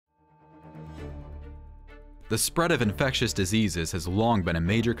The spread of infectious diseases has long been a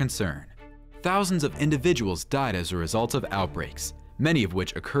major concern. Thousands of individuals died as a result of outbreaks, many of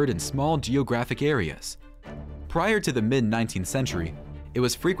which occurred in small geographic areas. Prior to the mid-19th century, it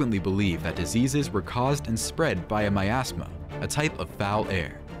was frequently believed that diseases were caused and spread by a miasma, a type of foul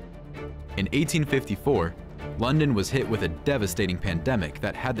air. In 1854, London was hit with a devastating pandemic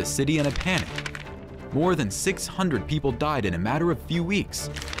that had the city in a panic. More than 600 people died in a matter of few weeks.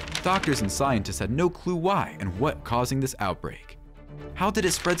 Doctors and scientists had no clue why and what causing this outbreak. How did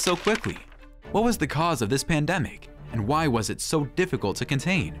it spread so quickly? What was the cause of this pandemic, and why was it so difficult to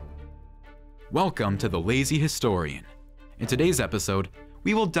contain? Welcome to The Lazy Historian. In today's episode,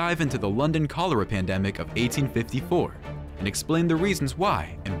 we will dive into the London cholera pandemic of 1854 and explain the reasons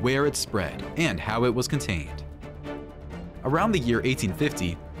why and where it spread and how it was contained. Around the year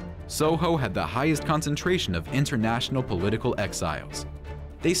 1850, Soho had the highest concentration of international political exiles.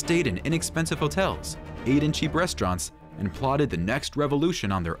 They stayed in inexpensive hotels, ate in cheap restaurants, and plotted the next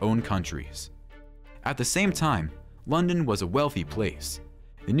revolution on their own countries. At the same time, London was a wealthy place.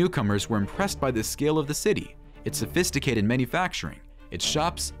 The newcomers were impressed by the scale of the city, its sophisticated manufacturing, its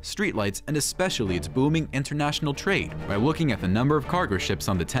shops, streetlights, and especially its booming international trade by looking at the number of cargo ships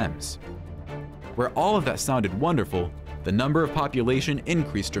on the Thames. Where all of that sounded wonderful, the number of population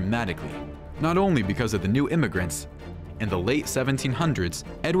increased dramatically, not only because of the new immigrants. In the late 1700s,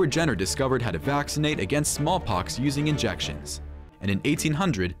 Edward Jenner discovered how to vaccinate against smallpox using injections. And in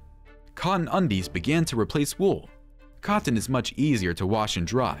 1800, cotton undies began to replace wool. Cotton is much easier to wash and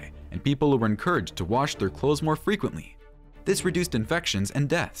dry, and people were encouraged to wash their clothes more frequently. This reduced infections and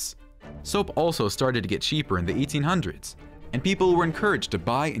deaths. Soap also started to get cheaper in the 1800s, and people were encouraged to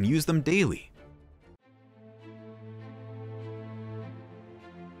buy and use them daily.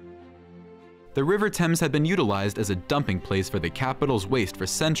 The River Thames had been utilized as a dumping place for the capital's waste for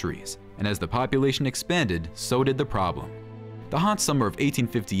centuries, and as the population expanded, so did the problem. The hot summer of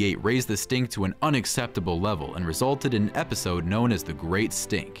 1858 raised the stink to an unacceptable level and resulted in an episode known as the Great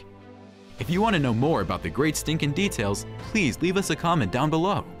Stink. If you want to know more about the Great Stink in details, please leave us a comment down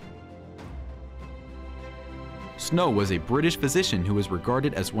below. Snow was a British physician who was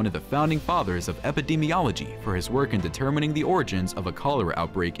regarded as one of the founding fathers of epidemiology for his work in determining the origins of a cholera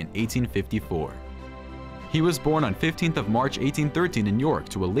outbreak in 1854. He was born on 15th of March 1813 in York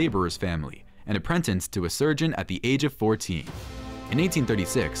to a laborer's family and apprenticed to a surgeon at the age of 14. In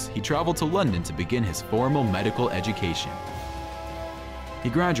 1836, he traveled to London to begin his formal medical education. He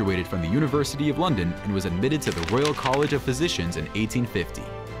graduated from the University of London and was admitted to the Royal College of Physicians in 1850.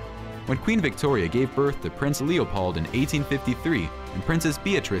 When Queen Victoria gave birth to Prince Leopold in 1853 and Princess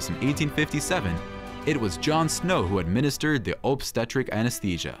Beatrice in 1857, it was John Snow who administered the obstetric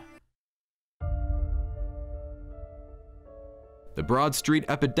anesthesia. The Broad Street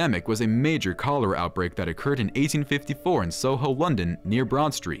epidemic was a major cholera outbreak that occurred in 1854 in Soho, London, near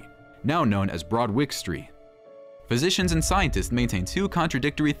Broad Street, now known as Broadwick Street. Physicians and scientists maintain two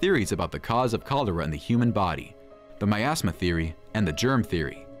contradictory theories about the cause of cholera in the human body: the miasma theory and the germ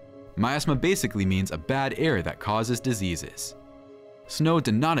theory. Miasma basically means a bad air that causes diseases. Snow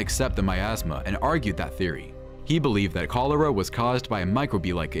did not accept the miasma and argued that theory. He believed that cholera was caused by a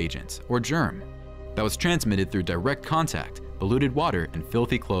microbe-like agent, or germ, that was transmitted through direct contact, polluted water, and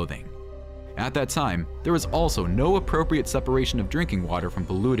filthy clothing. At that time, there was also no appropriate separation of drinking water from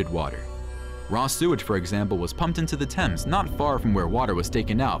polluted water. Raw sewage, for example, was pumped into the Thames not far from where water was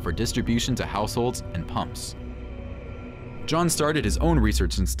taken out for distribution to households and pumps. John started his own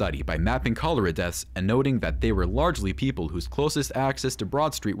research and study by mapping cholera deaths and noting that they were largely people whose closest access to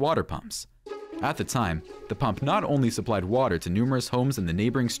Broad Street water pumps. At the time, the pump not only supplied water to numerous homes in the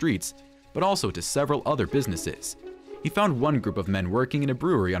neighboring streets, but also to several other businesses. He found one group of men working in a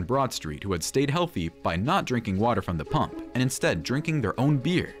brewery on Broad Street who had stayed healthy by not drinking water from the pump and instead drinking their own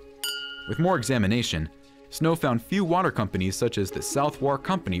beer. With more examination, Snow found few water companies such as the Southwark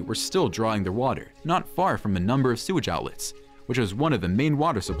Company were still drawing their water, not far from a number of sewage outlets, which was one of the main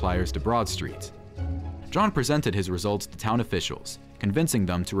water suppliers to Broad Street. John presented his results to town officials, convincing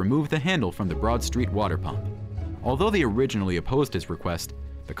them to remove the handle from the Broad Street water pump. Although they originally opposed his request,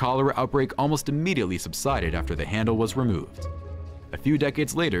 the cholera outbreak almost immediately subsided after the handle was removed. A few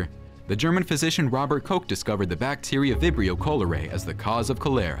decades later, the German physician Robert Koch discovered the bacteria Vibrio cholerae as the cause of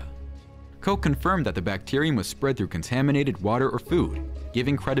cholera. Koch confirmed that the bacterium was spread through contaminated water or food,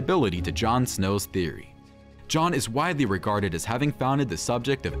 giving credibility to John Snow's theory. John is widely regarded as having founded the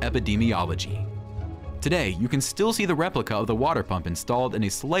subject of epidemiology. Today, you can still see the replica of the water pump installed in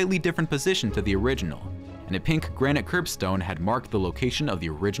a slightly different position to the original, and a pink granite curbstone had marked the location of the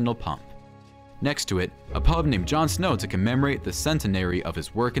original pump. Next to it, a pub named John Snow to commemorate the centenary of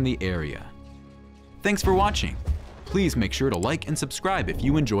his work in the area. Thanks for watching. Please make sure to like and subscribe if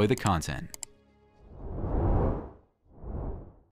you enjoy the content.